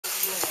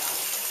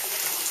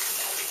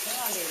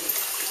Oh,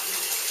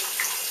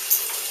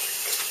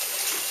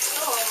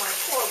 my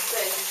poor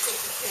baby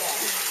pussy cat.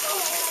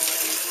 Oh.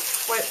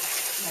 Wait.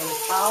 Are you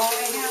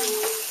following him?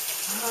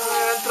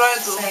 I'm trying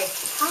to. Say,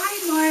 hi,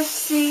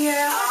 Marcia.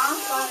 I'm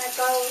gonna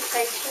go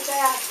take the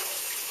bath.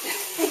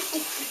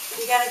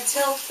 You gotta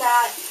tilt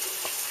the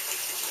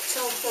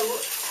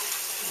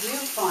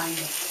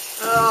viewfinder.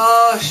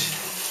 Oh,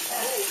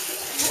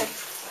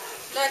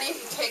 Not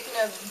even taking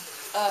a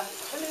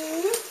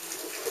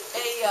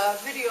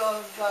video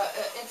of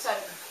inside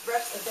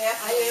a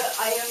bathroom.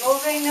 Are you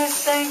moving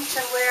this thing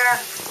to where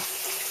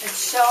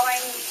it's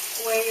showing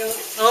where you?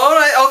 all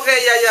right. Okay.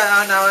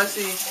 Yeah. Now I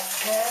see.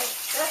 Okay.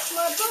 That's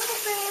my Bubble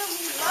Bear.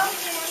 We love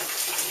him.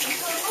 He's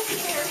my Bubble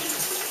Bear.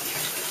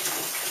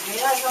 He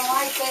doesn't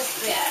like this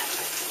bit.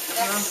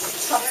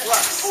 That's tough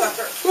luck,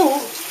 sucker.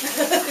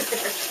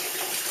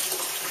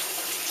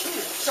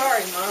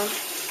 Sorry, Mom.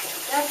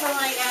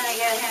 Definitely gonna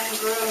get him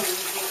groomed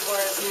before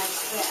his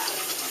next bath.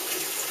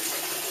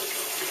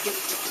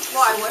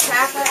 Why? What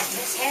happened?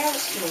 His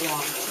hair's too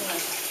long.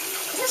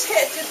 His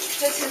hair,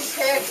 does his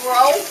hair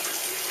grow?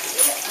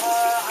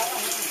 I don't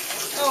know.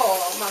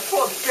 Oh, my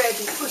poor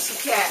baby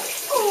pussycat.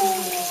 Oh.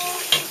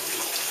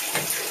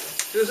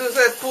 This is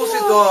a pussy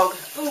dog.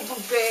 Boo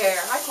Boo Bear.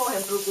 I call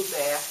him Boo Boo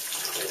Bear.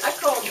 I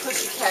call him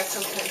Pussycat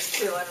sometimes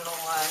too. I don't know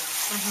why.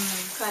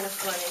 Kind of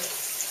funny.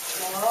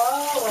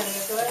 Oh, what a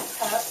good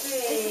puppy.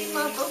 Is he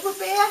my Boo Boo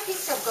Bear?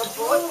 He's a good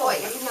boy.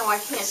 Even though I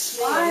can't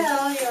see him.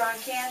 Smile, you're on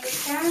candid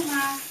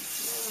camera.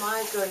 Oh,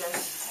 my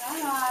goodness.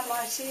 Come on,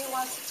 Marcia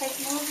wants to take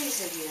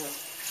movies of you.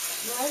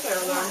 I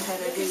better learn how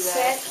to do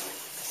that.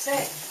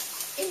 Sit.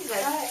 He's a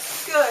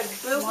good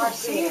Boo Boo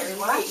Marcia Bear. is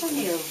watching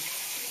you.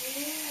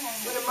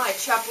 What am I,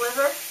 chopped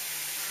liver?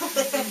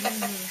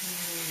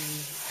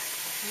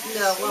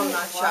 No, well,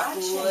 not chopped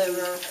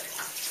liver.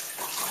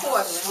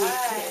 Poor sweet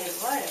kid.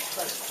 What a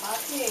good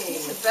puppy.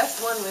 He's the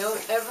best one we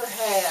ever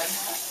had.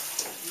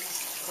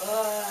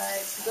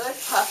 Good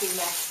puppy,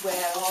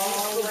 Maxwell.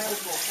 Oh,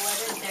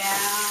 put it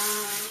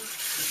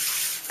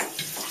down.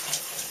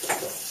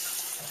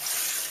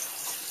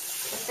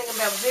 The thing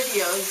about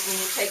videos, when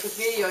you take a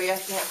video, you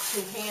have to have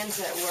two hands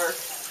at work.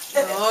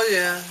 Oh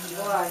yeah.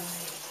 Why?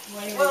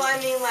 Well, I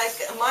mean, like,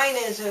 mine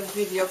is a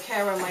video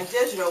camera, my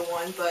digital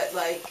one, but,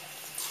 like,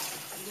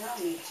 You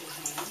don't need two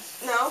hands.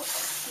 no.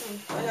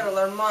 I gotta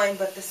learn mine,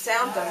 but the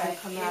sound doesn't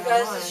Alright, come here out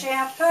goes of the mine.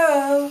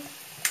 shampoo.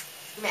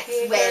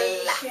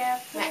 Maxwell.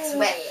 Shampoo.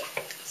 Maxwell.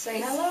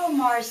 Say hello,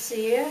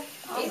 Marcia.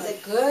 He's a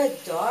good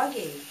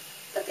doggy.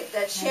 Look at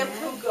that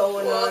shampoo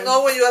going Well, on.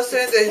 no, when you are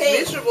saying that Pink.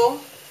 he's miserable.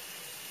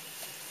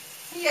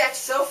 He acts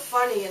so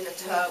funny in the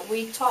tub.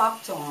 We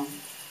talked to him.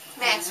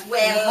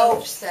 Maxwell. In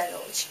hopes that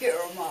it'll cheer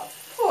him up.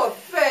 Poor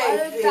But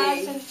it baby.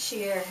 doesn't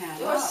cheer him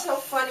It was up. so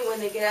funny when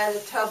they get out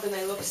of the tub and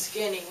they look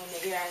skinny when they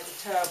get out of the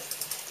tub.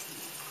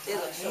 They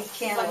look so He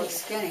can't funny. look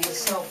skinny. He's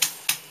so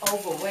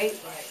overweight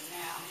right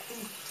now.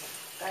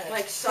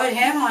 Like Put some,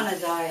 him on a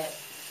diet.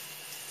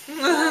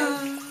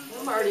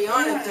 I'm already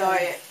on a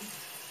diet.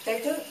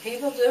 They do.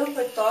 People do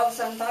put dogs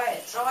on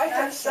diets. Oh, I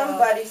heard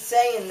somebody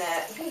saying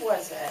that. Who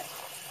was that?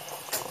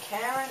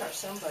 Karen or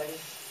somebody?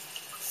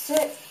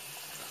 Sit.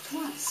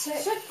 Come on, sit.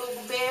 Sit, Boo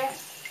Boo Bear.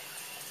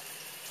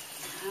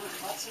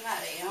 What's the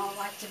matter? You don't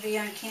like to be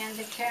on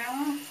candid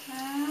camera?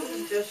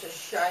 He's just a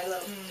shy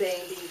little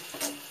baby.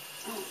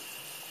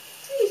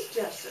 He's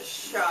just a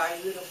shy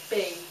little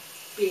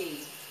baby.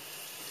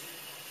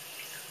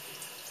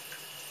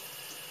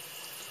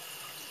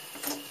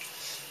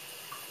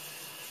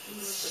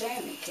 It's a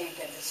shame he can't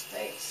get his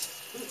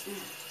face.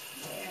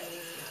 There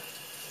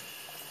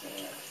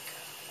we go.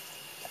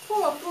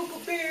 Poor Boo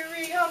Boo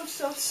Berry, I'm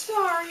so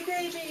sorry,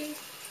 baby.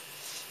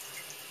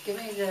 Give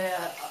me the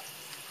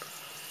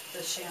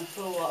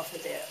shampoo off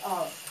of there.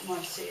 Oh,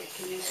 Marcia,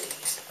 can you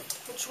see?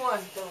 Which one?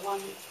 The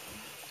one,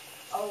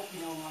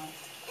 oatmeal one.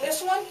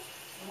 This one?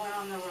 The one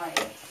on the right.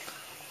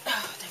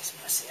 Oh, thanks,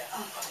 Marcia.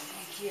 Oh,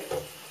 thank you.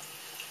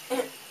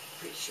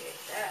 Appreciate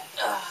that.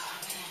 Oh,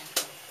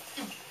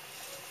 man.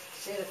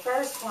 See, the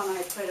first one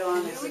I put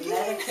on is Here we a go.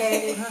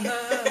 medicated.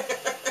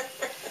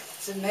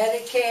 It's a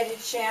medicated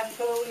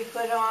shampoo we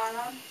put on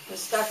them. To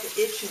stop the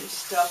itching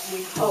stuff,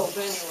 we hope,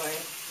 anyway.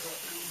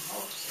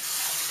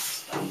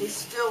 There's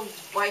still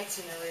bites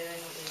in her ear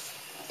and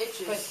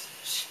itches.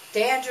 Put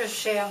dandruff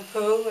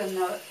shampoo in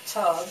the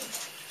tub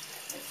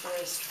for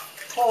his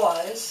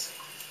paws.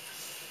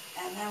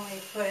 And then we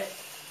put,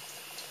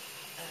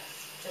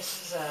 this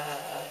is a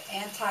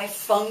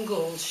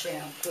antifungal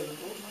shampoo.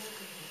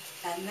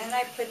 And then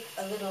I put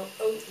a little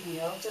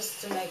oatmeal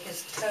just to make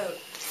his coat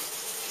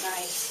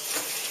nice.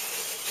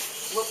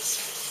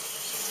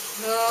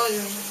 Whoops. Oh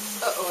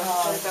yeah. Uh-oh, I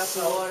forgot about the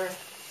so- water.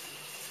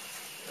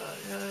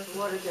 The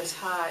water gets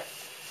hot.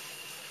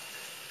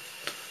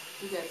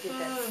 You gotta get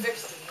that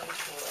fixed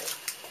eventually.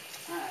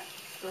 Alright.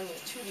 Bring a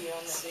tootie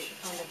on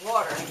the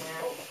water in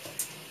there.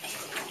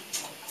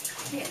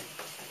 Here,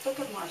 look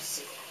at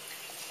Marcia.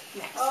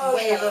 Maxwell. Oh,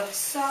 he looks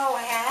so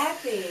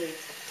happy.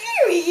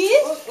 There he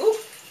is. Oop.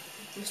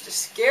 Must have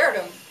scared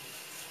him.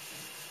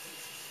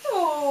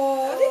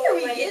 Oh, there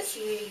he is.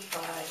 Sweet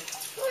bud.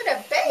 What a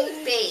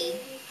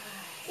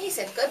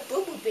said, good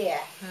boo-boo bear.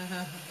 You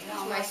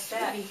don't My like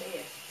that, sweetie. do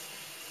you?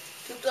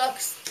 Good luck,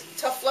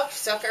 tough luck,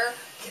 sucker.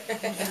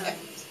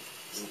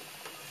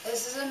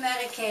 This is a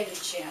medicated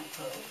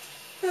shampoo.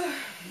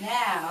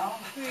 Now,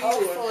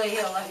 hopefully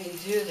he'll let me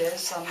do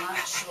this. I'm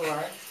not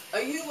sure.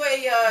 Are you what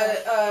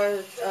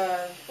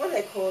do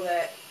they call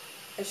that?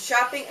 A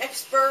shopping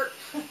expert?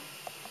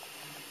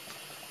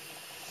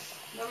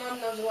 My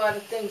mom knows a lot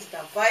of things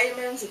about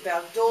vitamins,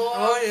 about dogs.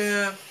 Oh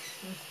yeah.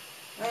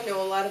 I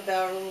know a lot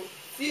about a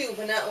few,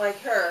 but not like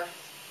her.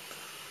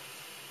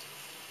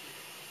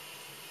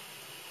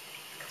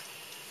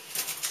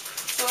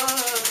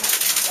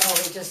 Oh,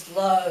 he just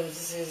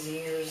loves his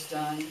ears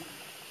done.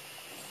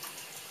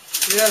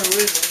 Yeah,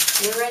 really.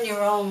 You're in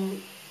your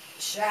own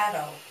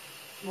shadow.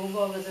 Move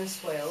over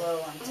this way a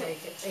little and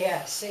take it.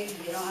 Yeah, see,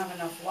 you don't have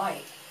enough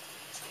light.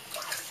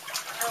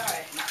 All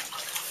right.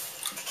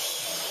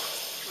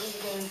 What are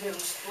you going to do,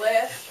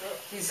 splash?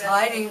 He's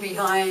hiding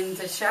behind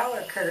the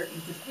shower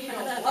curtain. You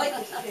don't like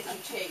this picture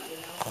taken.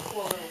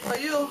 Poor little... Are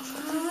you?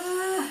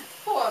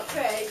 Poor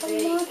baby.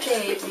 Come on,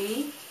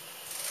 baby.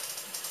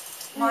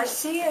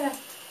 Marcia,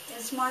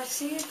 is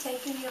Marcia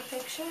taking your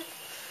picture?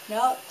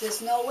 No,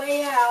 there's no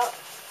way out.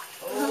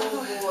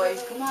 Oh boy.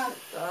 Come on.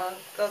 Dun,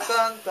 dun,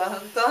 dun,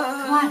 dun, dun.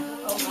 Come on.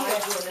 Oh my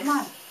goodness. Come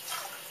on.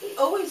 He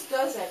always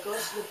does that,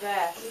 goes to the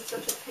bath. He's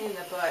such a pain in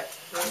the butt.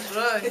 That's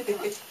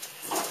right.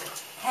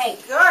 Hey,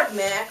 God,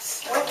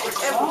 Max. what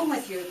is wrong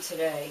with you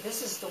today?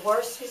 This is the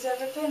worst he's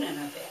ever been in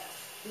a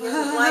bath. He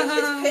doesn't like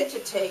his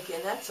picture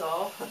taken, that's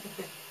all.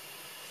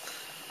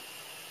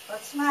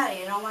 What's the matter?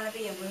 You don't want to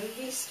be a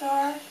movie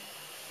star?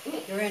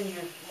 You're in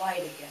your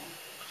light again.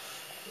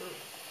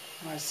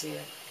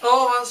 Marcia.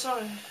 Oh, I'm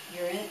sorry.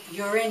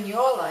 You're in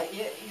your light.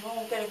 You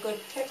won't get a good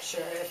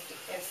picture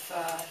if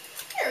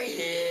There he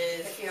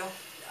is. if you're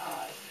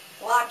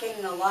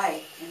blocking the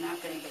light. You're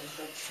not going to get a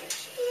good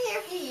picture.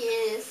 Here he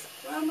is.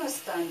 We're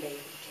almost done, baby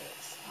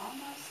kids.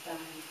 Almost done.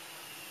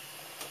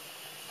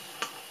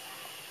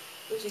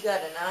 What, you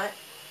got a knot?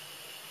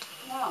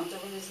 No, I'm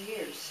doing his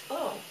ears.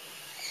 Oh.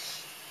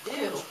 Ew.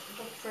 They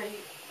look pretty.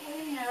 What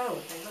do you know?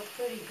 They look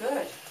pretty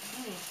good.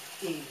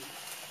 Steve.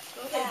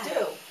 What they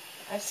do?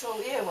 I saw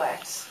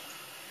earwax.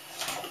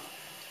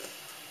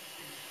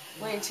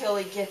 Wait until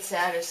he gets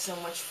out. It's so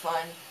much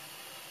fun.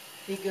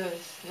 Be good.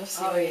 You'll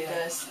see what he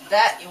does.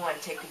 That you want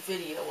to take a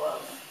video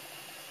of.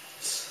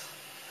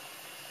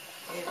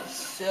 It is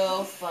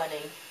so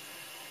funny.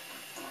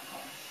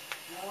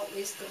 Well, at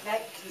least the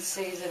vet can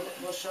see that.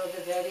 We'll show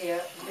the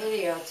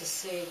video to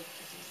see.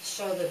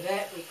 Show the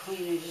vet we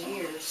clean his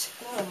ears.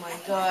 Oh my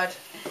God.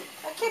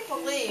 I can't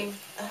believe.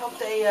 I hope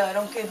they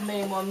don't give him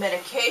any more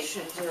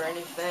medications or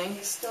anything.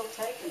 He's still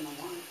taking the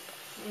one.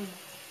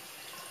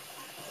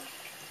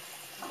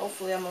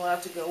 Hopefully I'm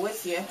allowed to go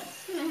with you.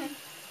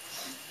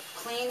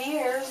 Clean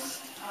ears.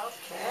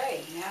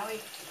 Okay, now we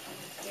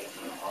get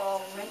you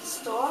all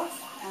rinsed off,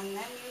 and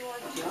then you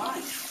are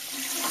done.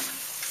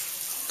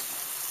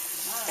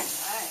 All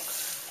right.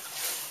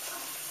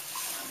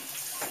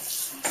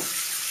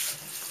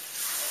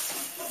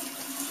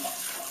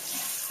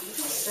 You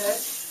can sit.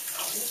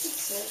 You can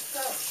sit.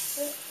 Go.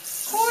 Sit.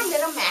 Poor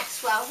little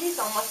Maxwell. He's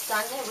almost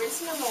done. They're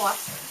rinsing him off.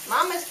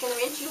 Mama's going to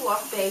rinse you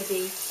off,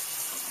 baby.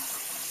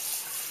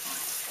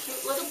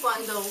 Cute little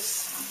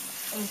bundles.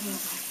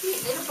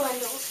 Cute little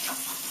bundles.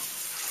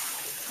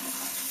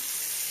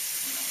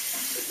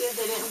 Too good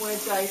they didn't wear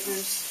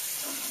diapers.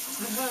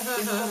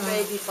 Give them a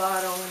baby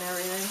bottle and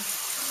everything.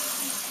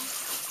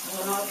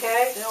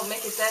 Okay? They don't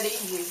make it that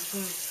easy.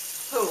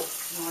 Who?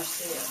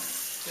 Marcia.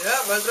 Yeah,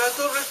 but try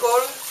to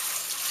record.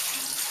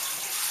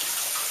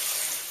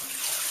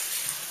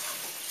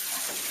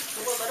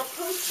 Poor little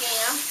pooch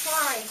jam.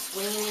 Sorry,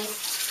 sweetie.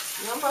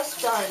 You're almost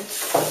done.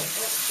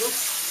 Oops.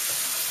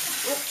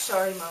 Oops,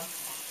 sorry, Mom.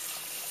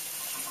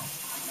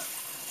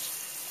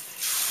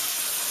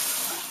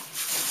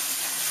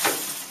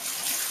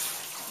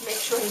 Make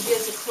sure he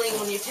gives it clean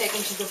when you take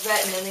him to the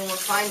vet and then they won't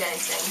find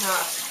anything,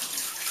 huh?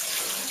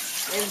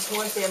 They just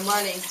want their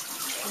money.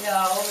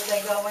 No,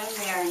 they go in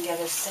there and get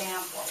a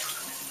sample.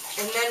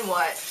 And then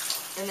what?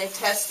 And they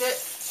test it?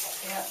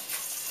 Yep.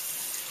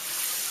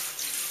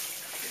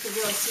 You can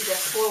really see that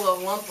poor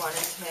little lump on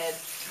his head.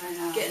 I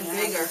know. Getting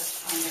bigger.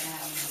 I'm going to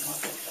have them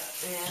look at that.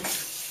 And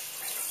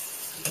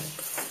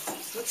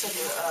looks like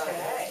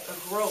a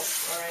growth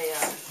or a...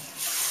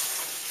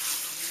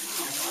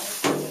 Oh, why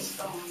is this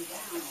going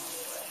down all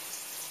the way?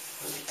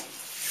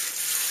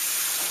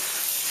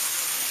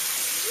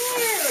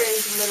 There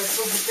is a little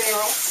booby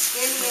barrel.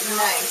 Skinny and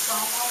nice. It's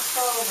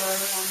almost over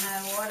and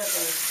that water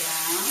goes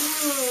down.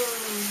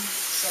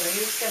 So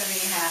he's going to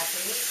be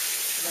happy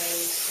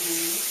very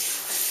soon.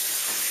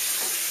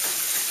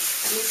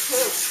 Me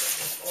too.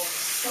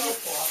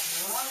 Soap off,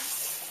 huh?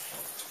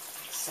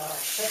 So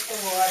shut the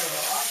water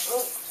off.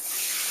 Oh.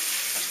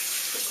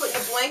 You put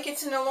your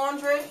blankets in the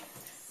laundry?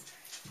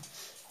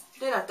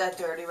 They're not that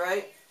dirty,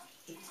 right?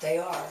 They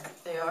are.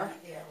 They are?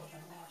 Yeah, we're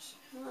going to wash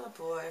them. Oh,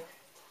 boy.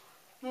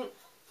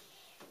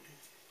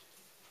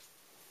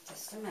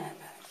 Just a minute,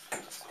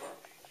 Max.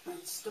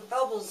 Rinse the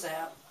bubbles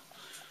out.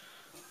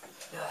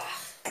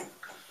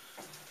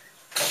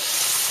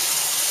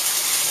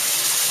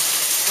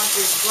 Want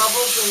these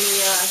bubbles in the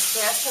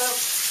bathtub?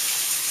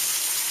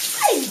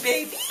 Hey,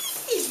 baby.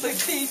 Hey, my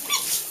baby.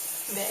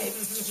 Babe.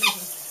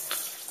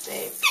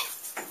 Babe.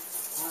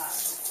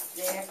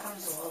 There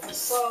comes all the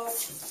soap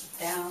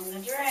down the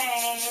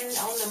drain.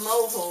 Down the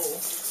mohole.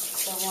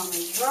 So when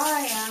we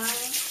dry them,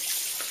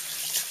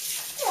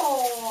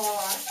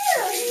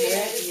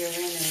 you're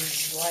in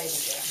his light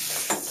again.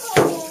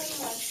 Oh,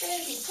 my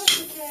baby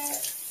pussycat.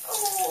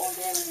 Oh,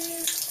 there it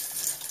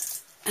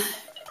is.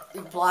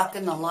 You're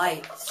blocking the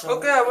light. So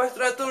Okay, I will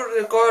try to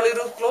record a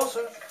little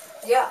closer.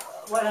 yeah,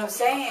 what I'm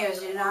saying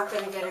is you're not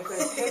going to get a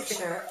good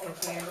picture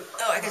if you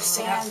Oh, I can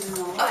stand in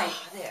the light.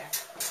 There.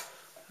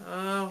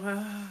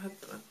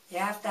 You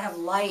have to have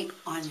light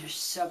on your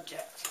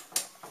subject.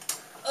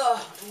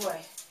 Oh, boy.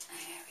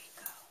 There we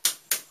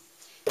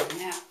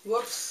go. Now,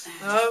 Whoops. We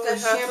That have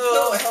shampoo,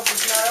 I to. hope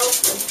it's not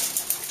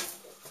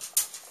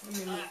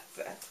open.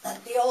 let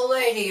the old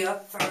lady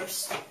up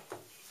first.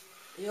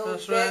 The old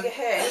That's bag right. of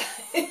hay.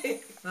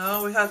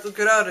 Now we have to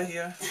get out of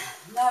here.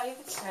 No, you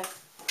can stay.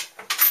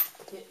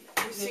 You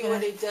see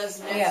what he does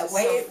next. Yeah, It's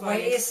wait so till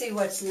funny. you see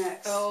what's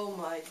next. Oh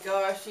my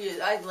gosh,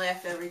 I'd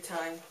laugh every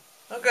time.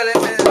 Okay,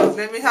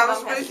 let me have a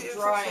Mom has space to here for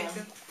a dry 'em,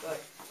 second. but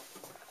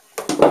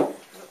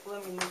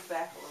let me move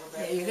back a little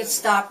bit. Yeah, you can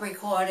stop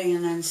recording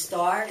and then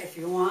start if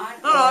you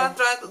want. No, I'm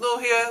trying to do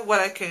here what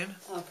I can.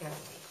 Okay.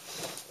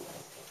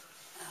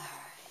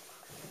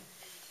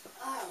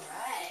 All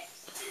right.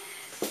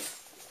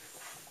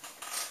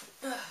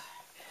 There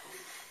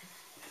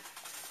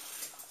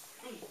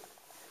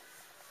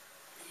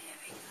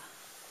we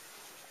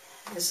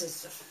go. This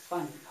is the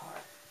fun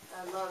part.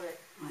 I love it.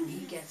 When he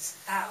gets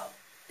out,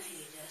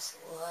 he just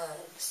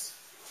loves.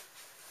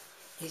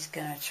 He's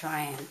gonna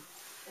try and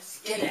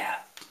get out.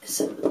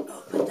 So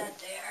I'll put that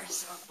there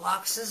so it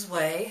blocks his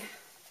way.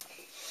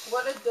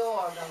 What a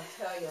dog, I'll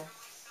tell you. All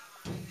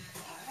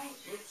right,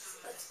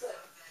 that's good.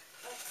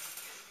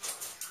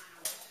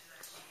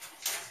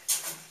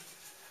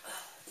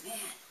 Oh,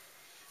 man,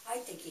 I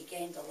think he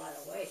gained a lot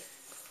of weight.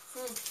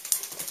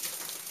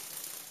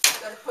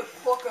 Gotta put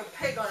pork or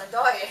pig on a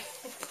diet.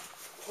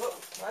 Whoa,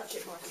 watch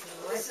it,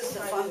 Marcia. This is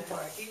the fun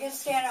part. You can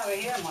stand over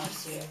here,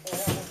 Marcia.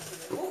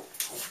 Ooh,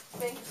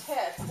 bang his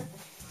head.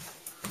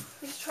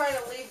 He's trying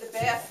to leave the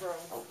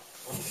bathroom.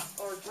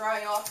 Or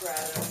dry off,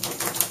 rather.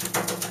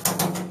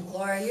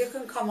 Laura, you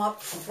can come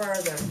up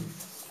further.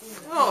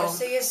 Oh,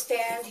 So you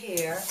stand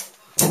here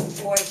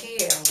or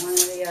here, one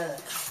or the other.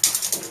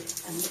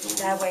 And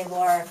that way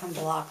Laura can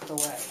block the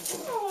way.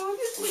 Oh,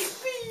 this sweet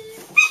baby.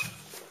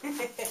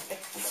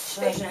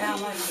 Shows you how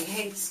much he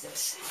hates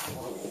this.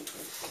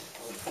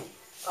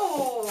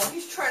 Oh,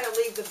 he's trying to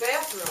leave the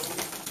bathroom.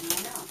 I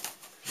know.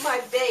 My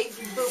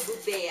baby boo-boo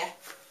bear.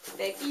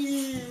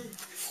 Baby.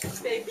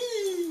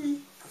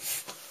 Baby.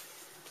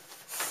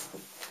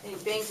 And he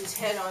bangs his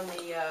head on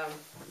the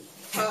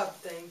tub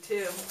thing,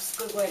 too. It's a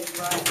good way to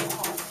drive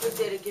home. Good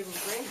day to give him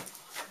brain.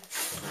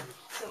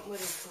 Something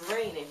with his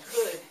brain, it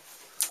could.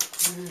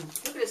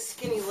 Look at his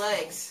skinny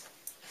legs.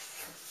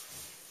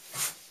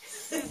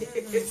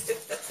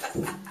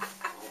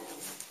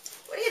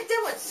 What are you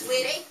doing,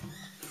 sweetie?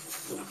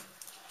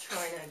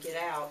 Trying to get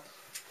out.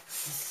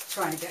 He's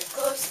trying to get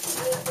close to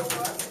the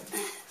door.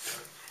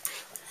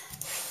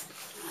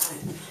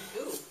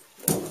 Ooh.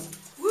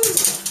 Woo!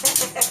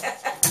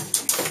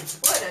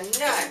 What a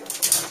nut.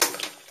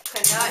 A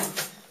nut.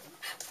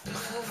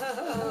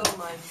 Oh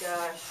my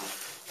gosh.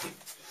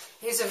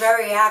 He's a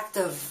very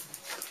active.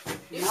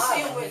 You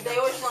see them, they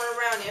always run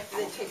around after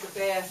they take a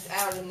bath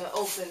out in the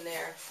open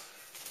there.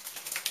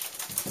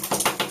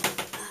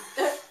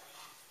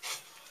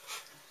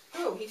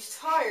 Oh, he's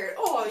tired.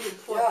 Oh, you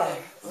poor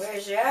thing.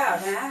 Where's you out,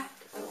 huh?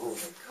 Oh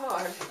my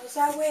God. Is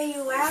that where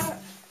you out?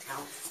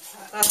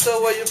 after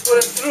what you put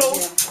it through.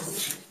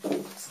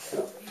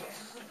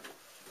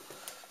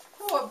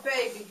 Poor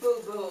baby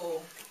boo-boo.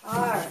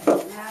 Alright,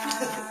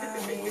 now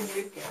here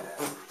we go.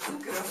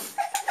 Look at him.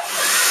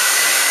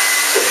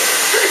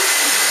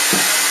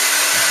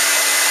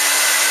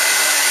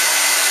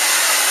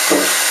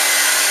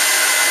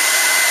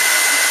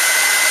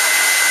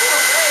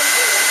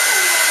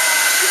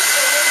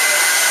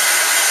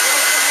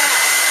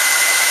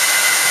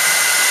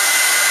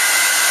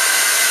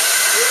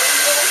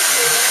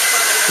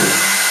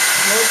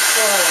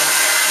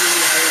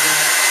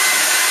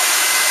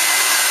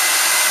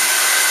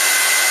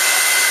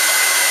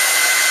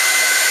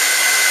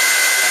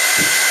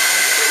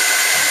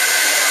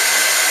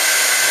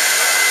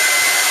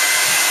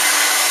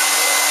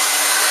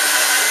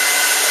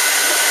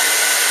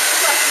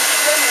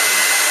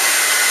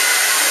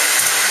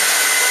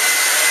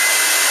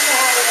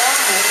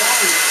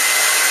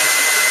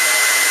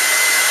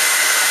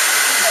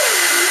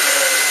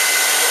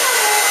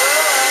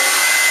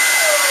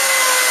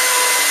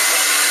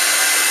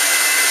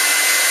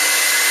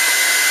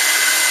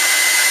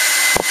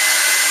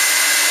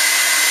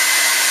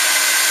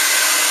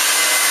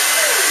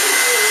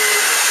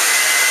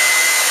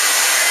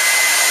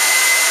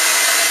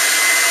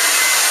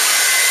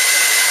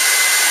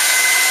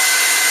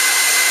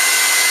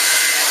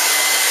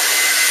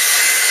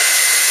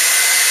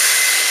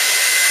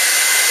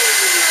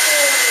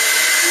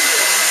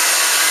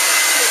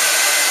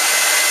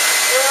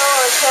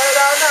 try it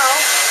out now.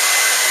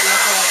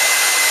 Okay.